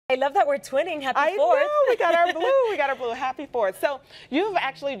I love that we're twinning. Happy 4th. I know, we got our blue. We got our blue. Happy 4th. So you've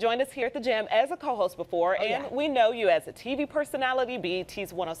actually joined us here at the Jam as a co-host before, and we know you as a TV personality,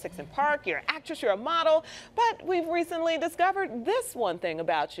 BET's 106 in Park. You're an actress, you're a model, but we've recently discovered this one thing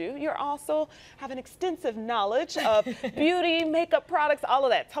about you. You also have an extensive knowledge of beauty, makeup products, all of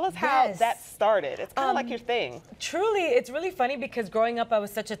that. Tell us how that started. It's kind of like your thing. Truly, it's really funny because growing up I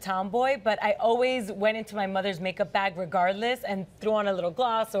was such a tomboy, but I always went into my mother's makeup bag regardless and threw on a little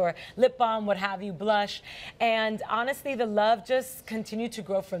gloss or lip balm, what have you, blush. And honestly, the love just continued to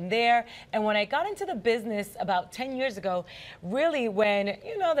grow from there. And when I got into the business about 10 years ago, really when,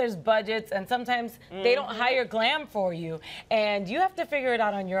 you know, there's budgets and sometimes they don't hire glam for you and you have to figure it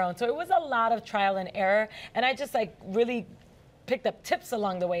out on your own. So it was a lot of trial and error. And I just like really picked up tips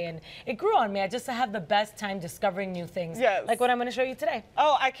along the way, and it grew on me. I just have the best time discovering new things. Yes. Like what I'm going to show you today.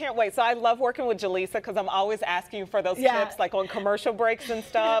 Oh, I can't wait. So I love working with Julissa because I'm always asking you for those tips, like on commercial breaks and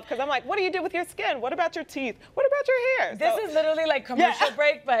stuff. Because I'm like, what do you do with your skin? What about your teeth? What about your hair? This is literally like commercial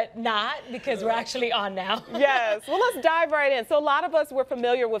break, but not, because we're actually on now. Yes. Well, let's dive right in. So a lot of us were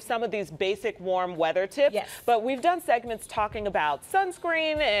familiar with some of these basic warm weather tips, but we've done segments talking about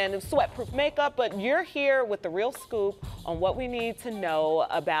sunscreen and sweat-proof makeup, but you're here with the real scoop on what we need to know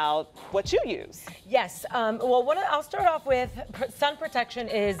about what you use. Yes. Well, I'll start off with sun protection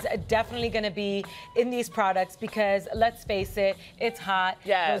is definitely going to be in these products because let's face it, it's hot.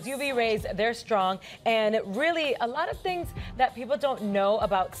 Yes. Those UV rays, they're strong. And really, a lot of things that people don't know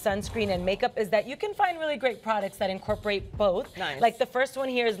about sunscreen and makeup is that you can find really great products that incorporate both. Nice. Like the first one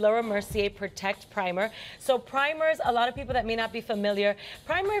here is Laura Mercier Protect Primer. So primers, a lot of people that may not be familiar,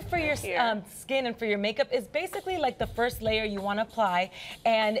 primer for your skin and for your makeup is basically like the first layer you want to apply,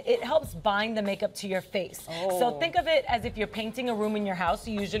 and it helps bind the makeup to your face. So think of it as if you're painting a room in your house.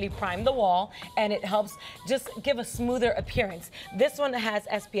 You usually prime the wall, and it helps just give a smoother appearance. This one has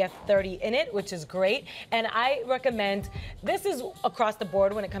SPF 30 in it, which is great, and I recommend, this is across the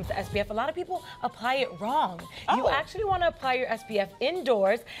board when it comes to SPF. A lot of people apply it wrong. You actually want to apply your SPF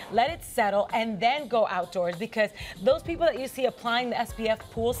indoors, let it settle, and then go outdoors, because those people that you see applying the SPF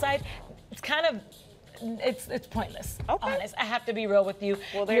poolside, it's kind of, it's pointless. Honest. I have to be real with you.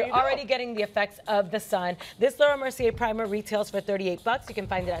 Well, you're already getting the effects of the sun. This Laura Mercier primer retails for $38. You can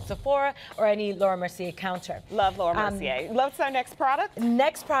find it at Sephora or any Laura Mercier counter. Love Laura Mercier. What's our next product?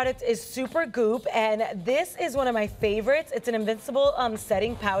 Next product is Super Goop, and this is one of my favorites. It's an invincible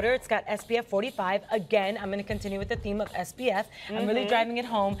setting powder. It's got SPF 45. Again, I'm going to continue with the theme of SPF. I'm really driving it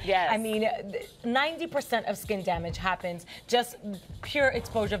home. Yes. I mean, 90% of skin damage happens just pure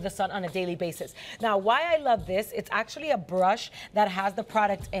exposure of the sun on a daily basis. Now, why I love this, it's actually a brush that has the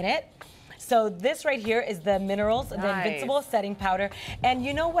product in it. So this right here is the Minerals, the Invincible Setting Powder. And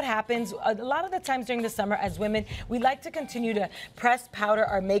you know what happens? A lot of the times during the summer as women, we like to continue to press powder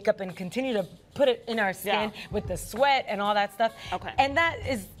our makeup and continue to put it in our skin with the sweat and all that stuff. And that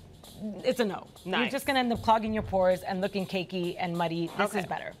is, it's a no. You're just going to end up clogging your pores and looking cakey and muddy. This is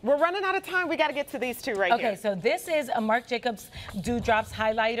better. We're running out of time. We got to get to these two right here. Okay, so this is a Marc Jacobs Dew Drops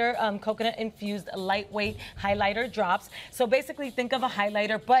Highlighter, coconut-infused lightweight highlighter drops. So basically, think of a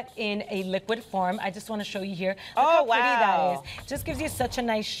highlighter, but in a liquid form. I just want to show you here. Look how pretty that is. Just gives you such a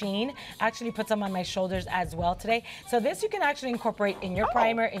nice sheen. Actually put some on my shoulders as well today. So this you can actually incorporate in your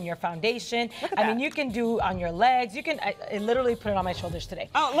primer, in your foundation. I mean, you can do on your legs. You can, I literally put it on my shoulders today.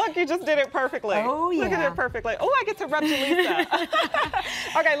 Oh, look, you just did it perfectly. Oh, yeah. Look at it perfectly. Oh, I get to rub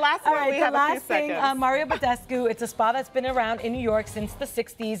Julissa. Okay, last one. We have a few seconds. Mario Badescu. It's a spa that's been around in New York since the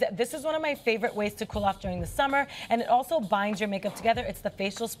 60s. This is one of my favorite ways to cool off during the summer, and it also binds your makeup together. It's the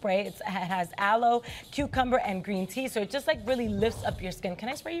facial spray. It has aloe, cucumber, and green tea, so it just like really lifts up your skin. Can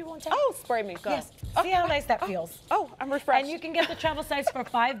I spray you one time? Oh, spray me. Go. Yes. See how nice that feels. Oh, I'm refreshed. And you can get the travel size for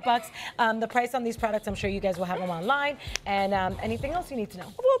 $5. The price on these products, I'm sure you guys will have them online. And anything else you need to know?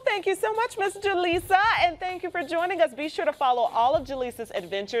 Well, thank you so much, Miss Julissa, and thank you for joining us. Be sure to follow all of Julissa's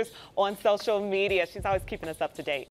adventures on social media. She's always keeping us up to date.